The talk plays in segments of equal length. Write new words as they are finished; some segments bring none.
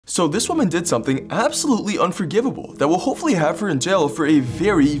So this woman did something absolutely unforgivable that will hopefully have her in jail for a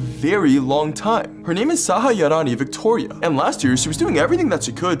very, very long time. Her name is Saha Victoria, and last year she was doing everything that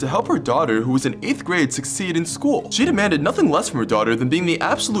she could to help her daughter, who was in 8th grade, succeed in school. She demanded nothing less from her daughter than being the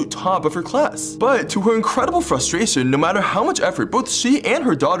absolute top of her class. But to her incredible frustration, no matter how much effort both she and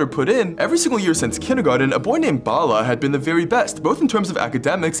her daughter put in, every single year since kindergarten, a boy named Bala had been the very best, both in terms of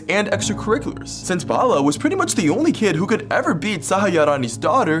academics and extracurriculars. Since Bala was pretty much the only kid who could ever beat Saha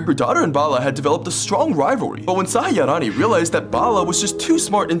daughter, her daughter and Bala had developed a strong rivalry. But when Saha realized that Bala was just too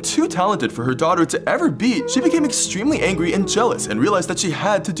smart and too talented for her daughter to ever beat, she became extremely angry and jealous and realized that she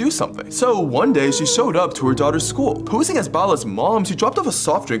had to do something. So one day she showed up to her daughter's school. Posing as Bala's mom, she dropped off a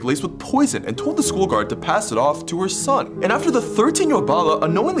soft drink laced with poison and told the school guard to pass it off to her son. And after the 13-year-old Bala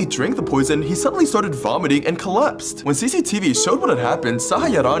unknowingly drank the poison, he suddenly started vomiting and collapsed. When CCTV showed what had happened,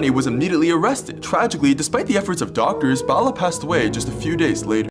 Saha was immediately arrested. Tragically, despite the efforts of doctors, Bala passed away just a few days later.